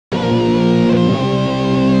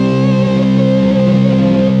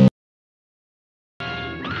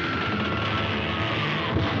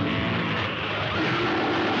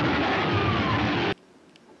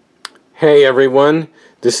Hey everyone,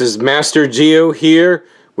 this is Master Geo here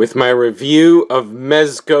with my review of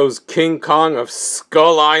Mezco's King Kong of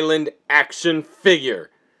Skull Island action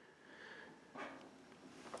figure.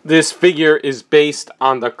 This figure is based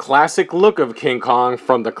on the classic look of King Kong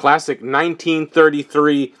from the classic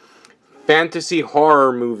 1933 fantasy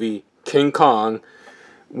horror movie King Kong,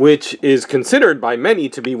 which is considered by many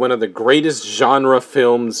to be one of the greatest genre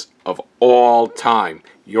films of all time.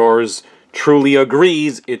 Yours truly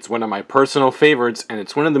agrees. It's one of my personal favorites, and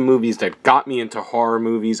it's one of the movies that got me into horror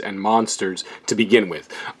movies and monsters to begin with.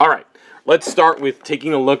 Alright, let's start with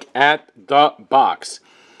taking a look at the box.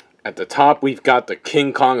 At the top, we've got the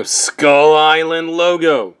King Kong of Skull Island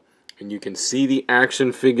logo, and you can see the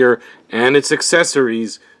action figure and its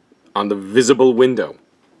accessories on the visible window.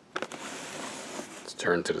 Let's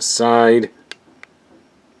turn to the side.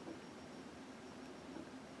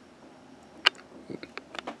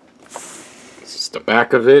 The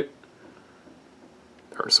back of it.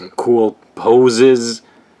 There are some cool poses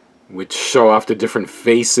which show off the different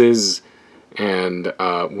faces and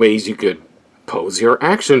ways you could pose your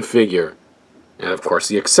action figure, and of course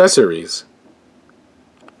the accessories.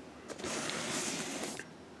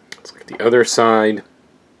 Let's look at the other side.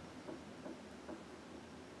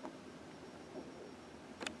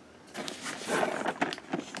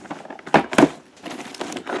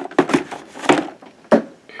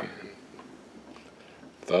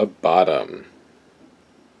 The bottom.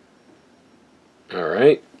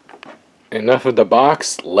 Alright, enough of the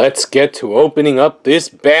box. Let's get to opening up this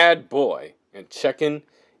bad boy and checking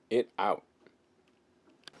it out.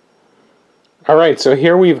 Alright, so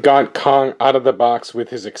here we've got Kong out of the box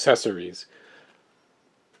with his accessories.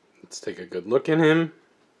 Let's take a good look at him.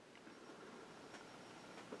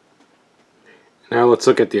 Now let's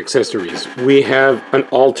look at the accessories. We have an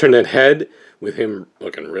alternate head with him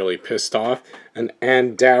looking really pissed off.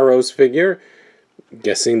 An Darrow's figure.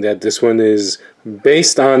 Guessing that this one is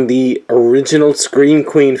based on the original Scream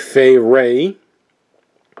Queen Fay Wray.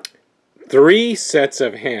 3 sets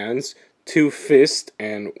of hands, 2 fists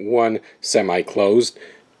and 1 semi-closed,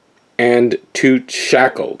 and 2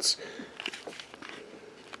 shackles.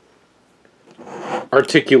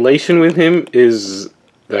 Articulation with him is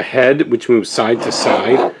the head, which moves side to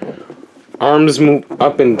side. Arms move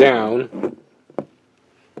up and down.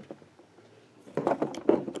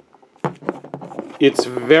 It's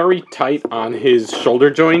very tight on his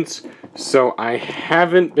shoulder joints, so I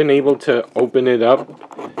haven't been able to open it up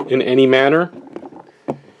in any manner.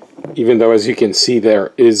 Even though, as you can see,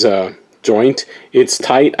 there is a joint. It's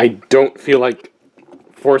tight. I don't feel like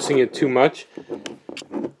forcing it too much.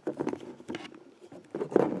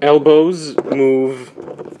 Elbows move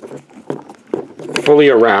fully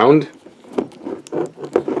around.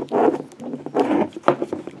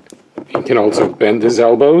 He can also bend his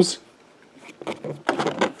elbows.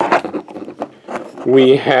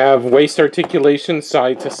 We have waist articulation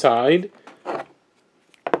side to side,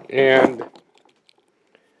 and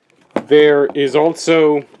there is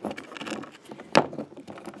also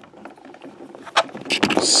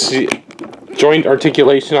joint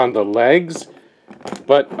articulation on the legs,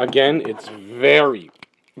 but again, it's very,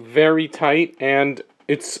 very tight, and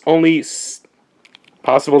it's only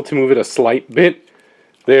possible to move it a slight bit.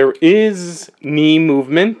 There is knee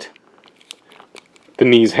movement. The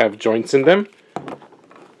knees have joints in them.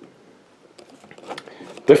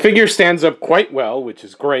 The figure stands up quite well, which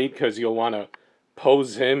is great because you'll want to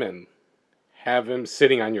pose him and have him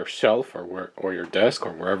sitting on your shelf or your desk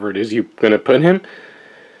or wherever it is you're going to put him.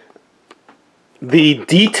 The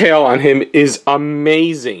detail on him is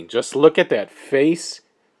amazing. Just look at that face.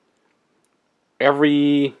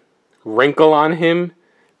 Every wrinkle on him.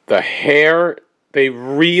 The hair. They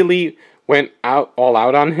really went all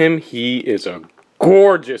out on him. He is a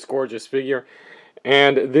gorgeous, gorgeous figure.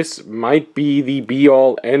 And this might be the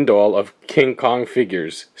be-all, end-all of King Kong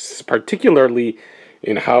figures, particularly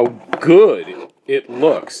in how good it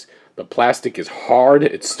looks. The plastic is hard,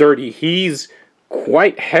 it's sturdy. He's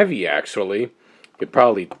quite heavy, actually. Could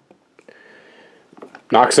probably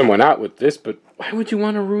knock someone out with this, but why would you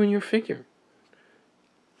want to ruin your figure?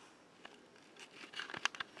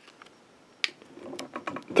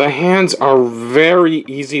 The hands are very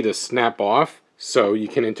easy to snap off. So you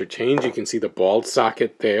can interchange. You can see the ball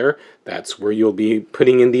socket there. That's where you'll be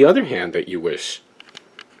putting in the other hand that you wish.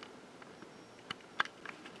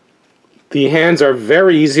 The hands are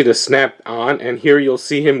very easy to snap on, and here you'll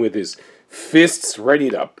see him with his fists ready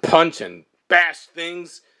to punch and bash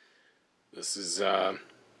things. This is a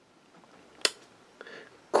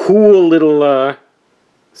cool little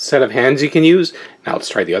set of hands you can use. Now let's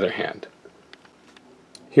try the other hand.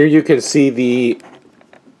 Here you can see the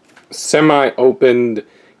semi-opened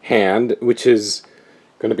hand, which is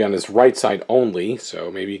going to be on his right side only. So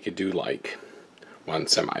maybe you could do like one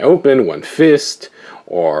semi-open, one fist,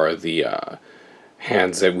 or the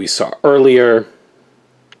hands that we saw earlier.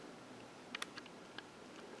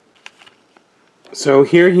 So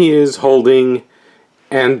here he is holding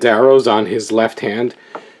Ann Darrow's on his left hand.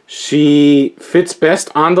 She fits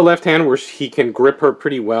best on the left hand where he can grip her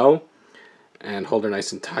pretty well and hold her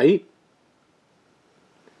nice and tight.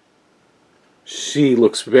 She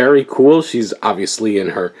looks very cool. She's obviously in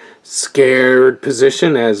her scared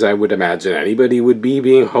position, as I would imagine anybody would be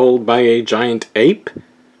being held by a giant ape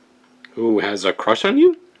who has a crush on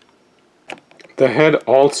you. The head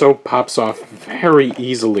also pops off very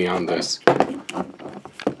easily on this.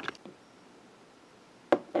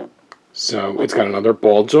 So it's got another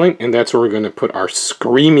ball joint, and that's where we're going to put our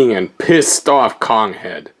screaming and pissed off Kong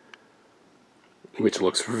head, which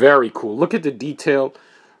looks very cool. Look at the detail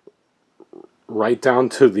right down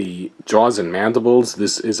to the jaws and mandibles.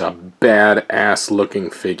 This is a badass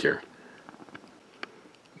looking figure.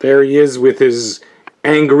 There he is with his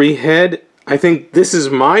angry head. I think this is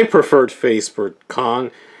my preferred face for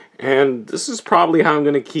Kong, and this is probably how I'm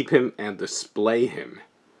going to keep him and display him.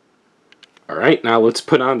 Alright, now let's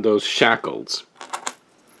put on those shackles.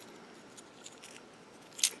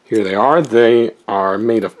 Here they are. They are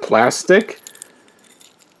made of plastic,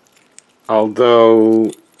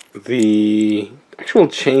 although the actual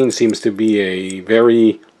chain seems to be a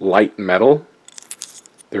very light metal.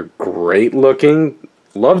 They're great looking.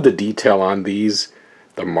 Love the detail on these.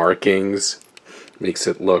 The markings makes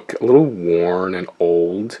it look a little worn and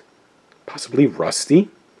old, possibly rusty.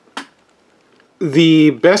 The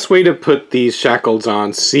best way to put these shackles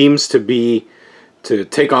on seems to be to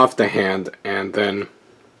take off the hand and then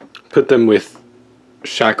put them with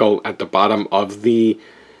shackle at the bottom of the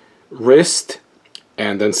wrist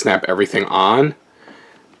and then snap everything on.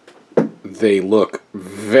 They look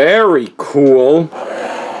very cool.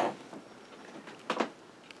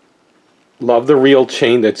 Love the real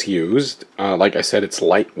chain that's used. Like I said, it's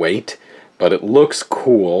lightweight, but it looks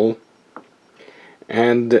cool.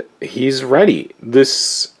 And he's ready.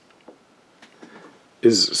 This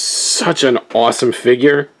is such an awesome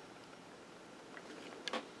figure.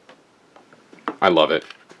 I love it.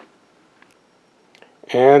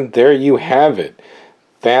 And there you have it.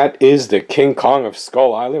 That is the King Kong of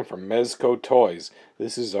Skull Island from Mezco Toyz.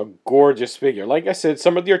 This is a gorgeous figure. Like I said,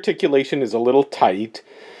 some of the articulation is a little tight,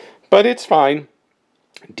 but it's fine.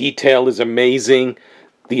 Detail is amazing.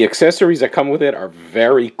 The accessories that come with it are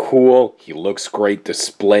very cool. He looks great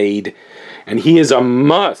displayed. And he is a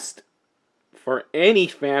must for any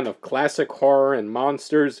fan of classic horror and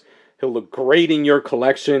monsters. He'll look great in your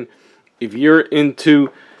collection. If you're into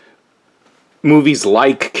movies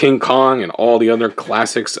like King Kong and all the other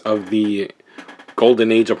classics of the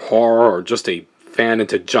golden age of horror, or just a fan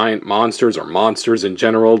into giant monsters or monsters in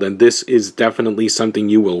general, then this is definitely something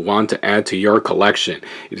you will want to add to your collection.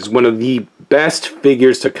 It is one of the best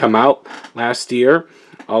figures to come out last year,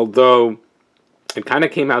 although it kind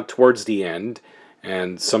of came out towards the end,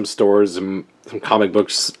 and some stores, some comic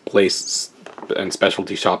books places and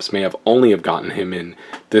specialty shops may have only gotten him in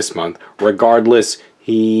this month. Regardless,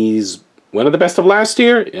 he's one of the best of last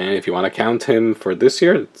year, and if you want to count him for this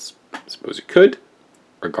year, I suppose you could.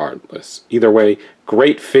 Regardless, either way,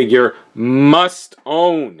 great figure, must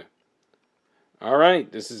own.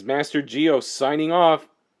 Alright, this is Master Geo signing off.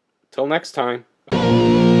 Till next time. Bye.